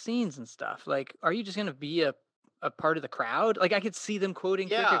into vaccines and stuff. Like, are you just going to be a part of the crowd? Like, I could see them quoting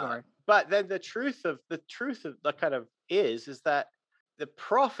Kierkegaard. But then the truth of the kind of is that the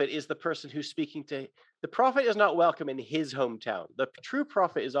prophet is the person who's speaking to. The prophet is not welcome in his hometown. The true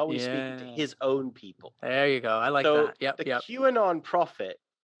prophet is always speaking to his own people. There you go. I like that. Yep. QAnon prophet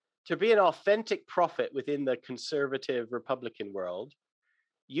to be an authentic prophet within the conservative Republican world,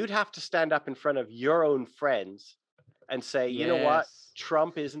 you'd have to stand up in front of your own friends and say, you know what, Yes.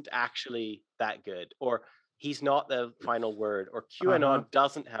 Trump isn't actually that good, or he's not the final word, or QAnon Uh-huh.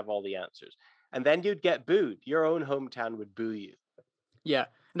 doesn't have all the answers. And then you'd get booed. Your own hometown would boo you. Yeah.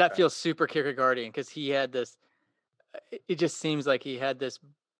 And that Right. feels super Kierkegaardian because he had this, it just seems like he had this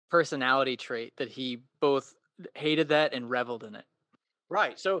personality trait that he both hated that and reveled in it.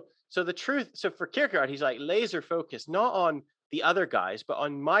 Right. So the truth, so for Kierkegaard, he's like laser focused, not on the other guys, but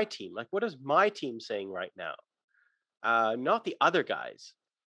on my team. Like, what is my team saying right now? Not the other guys.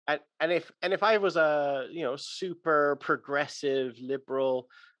 And if I was a super progressive liberal,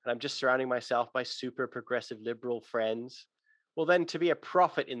 and I'm just surrounding myself by super progressive liberal friends, well, then to be a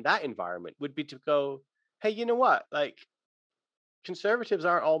prophet in that environment would be to go, hey, you know what? Like, conservatives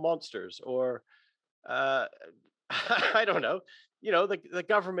aren't all monsters, or I don't know. The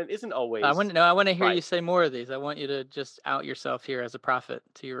government isn't always I want to hear you right. say more of these. I want you to just out yourself here as a prophet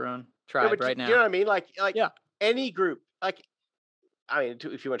to your own No, tribe but right do now. you know what I mean? Like Yeah. any group, like, I mean,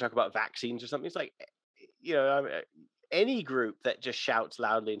 if you want to talk about vaccines or something, it's like, I mean, any group that just shouts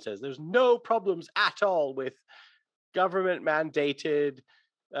loudly and says there's no problems at all with government mandated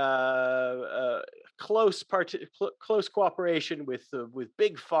close cooperation with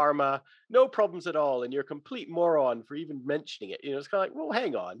big pharma, no problems at all, and you're a complete moron for even mentioning it. It's kind of like, well,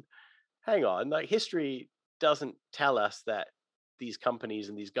 hang on. Like, history doesn't tell us that these companies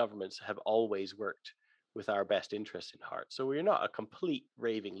and these governments have always worked with our best interests in heart. So we're not a complete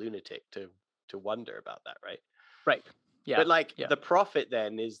raving lunatic to wonder about that, right? Right. Yeah. But like, yeah. the prophet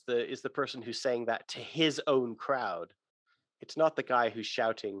then is the person who's saying that to his own crowd. It's not the guy who's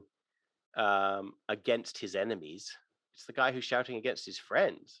shouting against his enemies. It's the guy who's shouting against his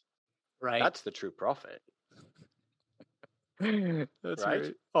friends. Right. That's the true prophet. That's right.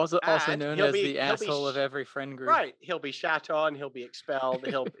 right. Also And known he'll as be- the he'll be asshole of sh- every friend group. Right. He'll be shat on. He'll be expelled.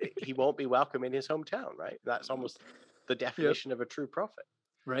 He won't be welcome in his hometown. Right. That's almost the definition of a true prophet.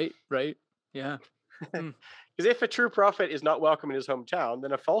 Right. Yeah. Because if a true prophet is not welcome in his hometown,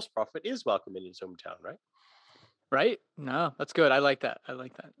 then a false prophet is welcome in his hometown, right? Right. No, that's good. I like that.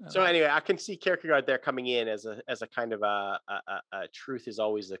 So anyway, I can see Kierkegaard there coming in as a kind of a truth is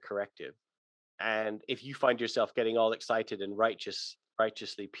always the corrective. And if you find yourself getting all excited and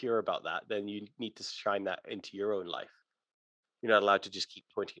righteously pure about that, then you need to shine that into your own life. You're not allowed to just keep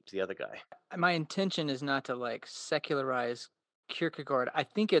pointing it to the other guy. My intention is not to like secularize Kierkegaard. I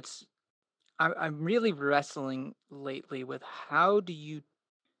think I'm really wrestling lately with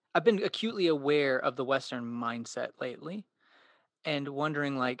I've been acutely aware of the Western mindset lately and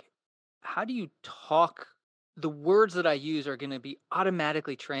wondering, like, how do you talk? The words that I use are going to be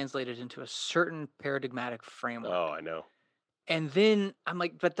automatically translated into a certain paradigmatic framework. Oh, I know. And then I'm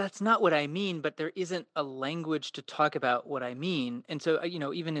like, but that's not what I mean, but there isn't a language to talk about what I mean. And so,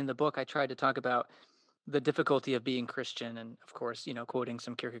 even in the book, I tried to talk about the difficulty of being Christian and, of course, quoting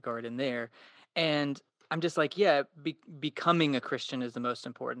some Kierkegaard in there. And I'm just like, yeah, becoming a Christian is the most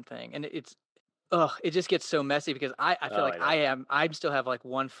important thing. And it just gets so messy because I feel like I still have like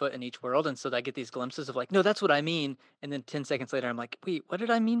one foot in each world. And so I get these glimpses of like, no, that's what I mean. And then 10 seconds later, I'm like, wait, what did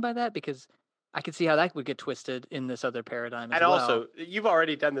I mean by that? Because I could see how that would get twisted in this other paradigm as well. And also, you've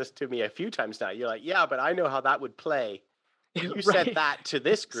already done this to me a few times now. You're like, yeah, but I know how that would play. If you said Right. that to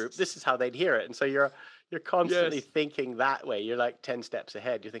this group, this is how they'd hear it. And so you're constantly thinking that way. You're like 10 steps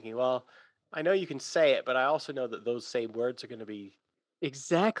ahead. You're thinking, well, I know you can say it, but I also know that those same words are going to be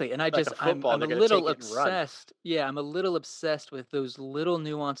Exactly. And like a football. I'm a They're gonna little take it and run. obsessed. Yeah, I'm a little obsessed with those little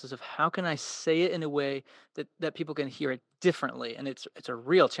nuances of how can I say it in a way that people can hear it differently. And it's a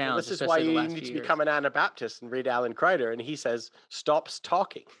real Well, challenge. this is why especially the you last need to few years. become an Anabaptist and read Alan Kreider. And he says, stops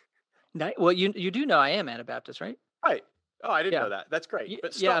talking. Well, you do know I am Anabaptist, right? Right. Oh, I didn't Yeah. know that. That's great.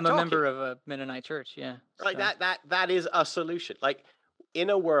 But Yeah, stop I'm talking. a member of a Mennonite church. Yeah. Like so- that is a solution. Like, in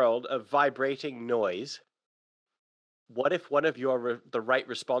a world of vibrating noise, what if one of the right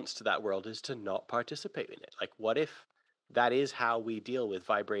response to that world is to not participate in it? Like, what if that is how we deal with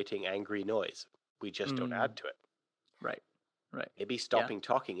vibrating angry noise? We just don't add to it. Right. Maybe stopping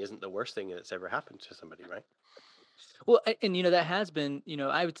talking isn't the worst thing that's ever happened to somebody, right? Well, and that has been,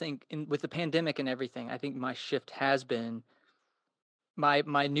 I would think with the pandemic and everything, I think my shift has been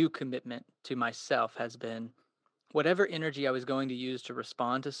my new commitment to myself has been whatever energy I was going to use to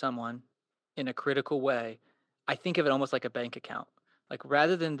respond to someone in a critical way. I think of it almost like a bank account. Like,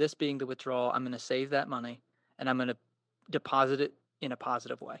 rather than this being the withdrawal, I'm going to save that money and I'm going to deposit it in a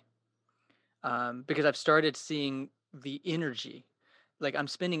positive way. Because I've started seeing the energy. Like, I'm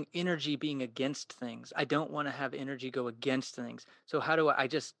spending energy being against things. I don't want to have energy go against things. So how do I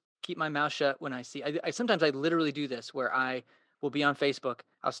just keep my mouth shut when I see. I sometimes I literally do this where I will be on Facebook.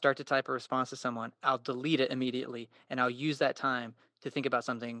 I'll start to type a response to someone. I'll delete it immediately, and I'll use that time to think about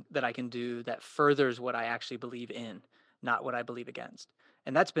something that I can do that furthers what I actually believe in, not what I believe against.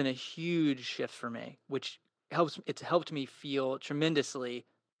 And that's been a huge shift for me, which it's helped me feel tremendously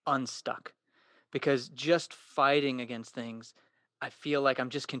unstuck, because just fighting against things, I feel like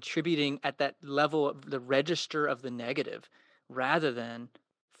I'm just contributing at that level of the register of the negative, rather than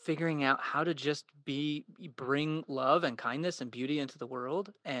figuring out how to just bring love and kindness and beauty into the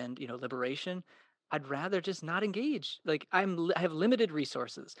world, and liberation. I'd rather just not engage. Like, I have limited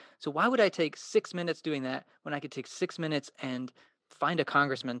resources, so why would I take 6 minutes doing that when I could take 6 minutes and find a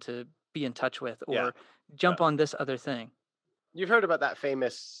congressman to be in touch with, Yeah. or jump on this other thing? You've heard about that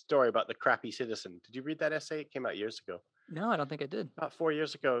famous story about the crappy citizen. Did you read that essay? It came out years ago. No, I don't think I did. About 4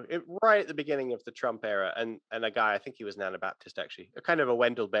 years ago, right at the beginning of the Trump era, and a guy, I think he was an Anabaptist actually, a kind of a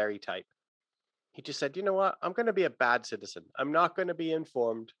Wendell Berry type. He just said, you know what? I'm going to be a bad citizen. I'm not going to be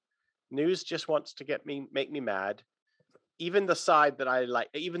informed. News just wants to make me mad. Even the side that I like,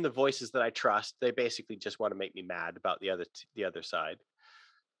 even the voices that I trust, they basically just want to make me mad about the other side.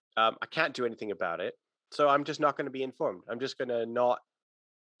 I can't do anything about it, so I'm just not going to be informed. I'm just going to not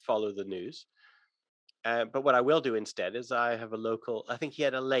follow the news. But what I will do instead is I have a local. I think he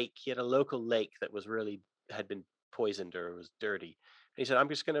had a lake. He had a local lake that had been poisoned or was dirty. And he said, I'm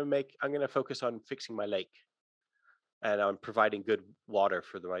going to focus on fixing my lake, and I'm providing good water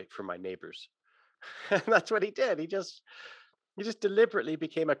for my neighbors. And that's what he did. He just deliberately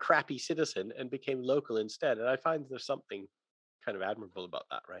became a crappy citizen and became local instead. And I find there's something kind of admirable about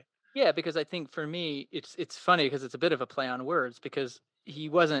that, right? Yeah, because I think for me, it's funny because it's a bit of a play on words, because he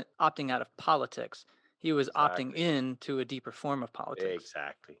wasn't opting out of politics. He was opting in to a deeper form of politics.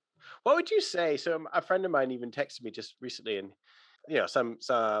 Exactly. What would you say? So a friend of mine even texted me just recently, and some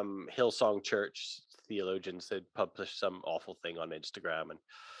Hillsong Church theologians had published some awful thing on Instagram and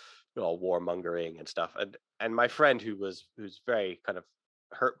all warmongering and stuff. And my friend who's very kind of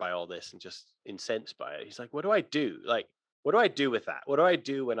hurt by all this and just incensed by it, he's like, what do I do? Like, what do I do with that? What do I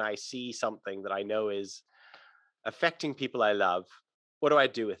do when I see something that I know is affecting people I love? What do I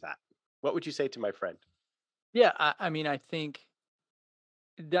do with that? What would you say to my friend? Yeah, I mean, I think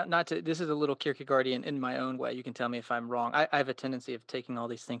this is a little Kierkegaardian in my own way. You can tell me if I'm wrong. I have a tendency of taking all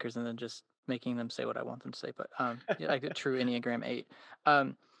these thinkers and then just making them say what I want them to say. But like a true Enneagram 8.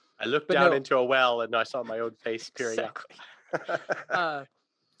 I looked down into a well and I saw my own face peering exactly. up.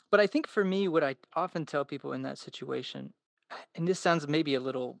 But I think for me, what I often tell people in that situation, and this sounds maybe a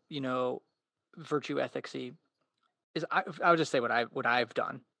little, virtue ethicsy, is I would just say what I've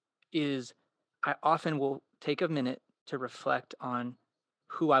done is I often will take a minute to reflect on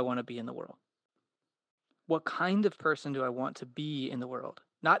who I want to be in the world. What kind of person do I want to be in the world?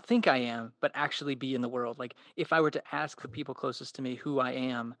 Not think I am, but actually be in the world. Like, if I were to ask the people closest to me who I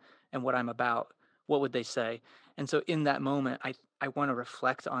am and what I'm about, what would they say? And so in that moment, I want to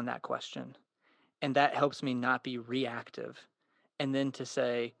reflect on that question. And that helps me not be reactive. And then to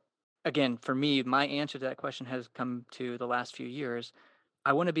say, again, for me, my answer to that question has come to the last few years.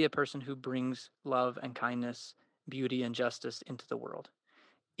 I want to be a person who brings love and kindness, beauty and justice into the world.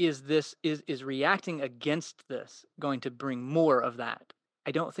 Is reacting against this going to bring more of that?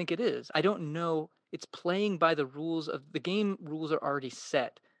 I don't think it is. I don't know. It's playing by the rules of the game. Rules are already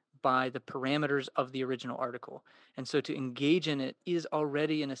set by the parameters of the original article. And so to engage in it is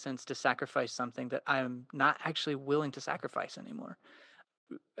already, in a sense, to sacrifice something that I'm not actually willing to sacrifice anymore.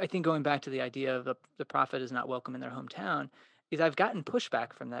 I think going back to the idea of the prophet is not welcome in their hometown, is I've gotten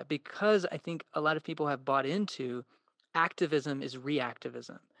pushback from that, because I think a lot of people have bought into activism is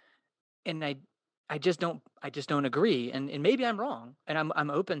reactivism. And I just don't agree. And maybe I'm wrong. And I'm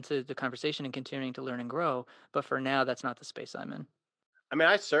open to the conversation and continuing to learn and grow. But for now, that's not the space I'm in. I mean,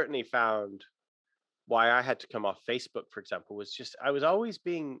 I certainly found why I had to come off Facebook, for example, was just I was always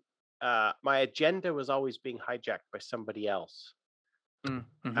being my agenda was always being hijacked by somebody else.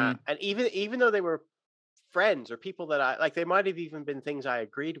 Mm-hmm. And even though they were friends or people that I like, they might have even been things I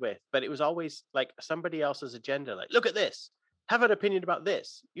agreed with, but it was always like somebody else's agenda. Like, look at this, have an opinion about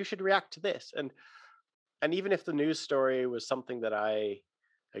this, you should react to this. And even if the news story was something that I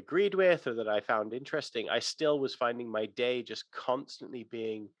agreed with or that I found interesting, I still was finding my day just constantly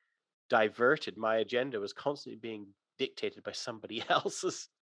being diverted. My agenda was constantly being dictated by somebody else's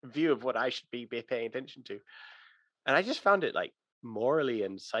view of what I should be paying attention to. And I just found it like morally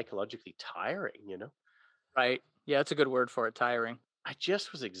and psychologically tiring, Right. Yeah, that's a good word for it, tiring. I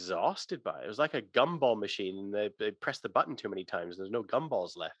just was exhausted by it. It was like a gumball machine, and they pressed the button too many times. And there's no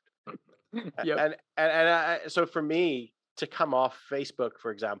gumballs left. Yep. And so for me, to come off Facebook,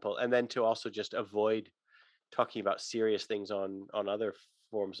 for example, and then to also just avoid talking about serious things on other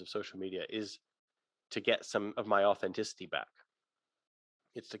forms of social media is to get some of my authenticity back.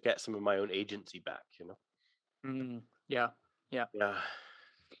 It's to get some of my own agency back, you know. Yeah. Yeah.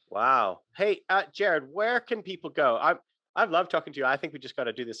 Wow. Hey, Jared, where can people go? I've loved talking to you. I think we just got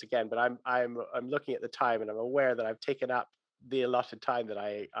to do this again, but I'm looking at the time and I'm aware that I've taken up the allotted time that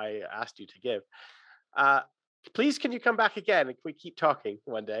I asked you to give. Please, can you come back again and we keep talking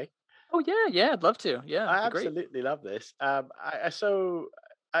one day? Oh yeah, I'd love to. Yeah, I absolutely love this. I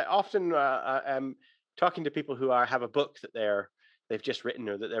often am talking to people who have a book that they've just written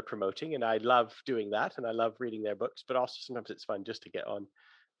or that they're promoting, and I love doing that, and I love reading their books. But also sometimes it's fun just to get on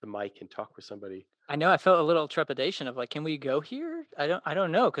the mic and talk with somebody. I know I felt a little trepidation of like, can we go here? I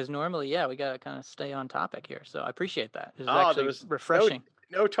don't know, because normally, we gotta kind of stay on topic here. So I appreciate that. It was actually refreshing.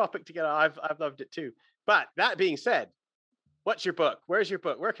 No topic to get on. I've loved it too. But that being said, what's your book? Where's your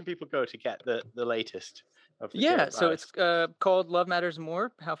book? Where can people go to get the latest of the so it's called Love Matters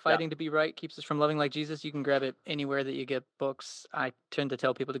More, How Fighting to Be Right Keeps Us from Loving Like Jesus. You can grab it anywhere that you get books. I tend to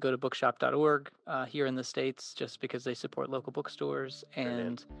tell people to go to bookshop.org here in the States, just because they support local bookstores.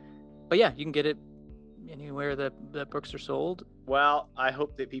 But yeah, you can get it anywhere that books are sold. Well, I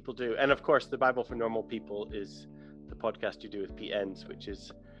hope that people do. And of course, The Bible for Normal People is the podcast you do with Pete Enns, which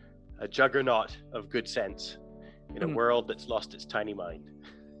is a juggernaut of good sense in a world that's lost its tiny mind.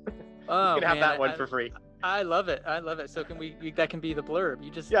 Oh, you can have that one for free. I love it. So can we that can be the blurb.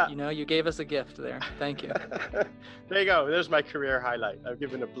 You just, you gave us a gift there. Thank you. There you go. There's my career highlight. I've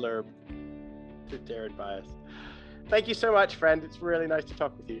given a blurb to Jared Byas. Thank you so much, friend. It's really nice to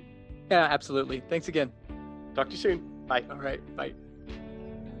talk with you. Yeah, absolutely. Thanks again. Talk to you soon. Bye. All right. Bye.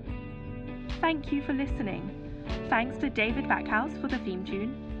 Thank you for listening. Thanks to David Backhouse for the theme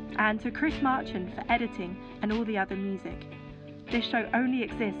tune, and to Chris Marchand for editing and all the other music. This show only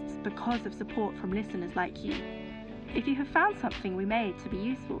exists because of support from listeners like you. If you have found something we made to be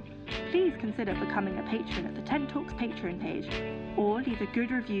useful, please consider becoming a patron at the Tent Talks Patreon page, or leave a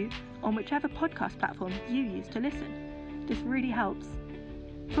good review on whichever podcast platform you use to listen. This really helps.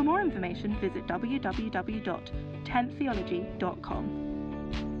 For more information, visit www.tenttheology.com.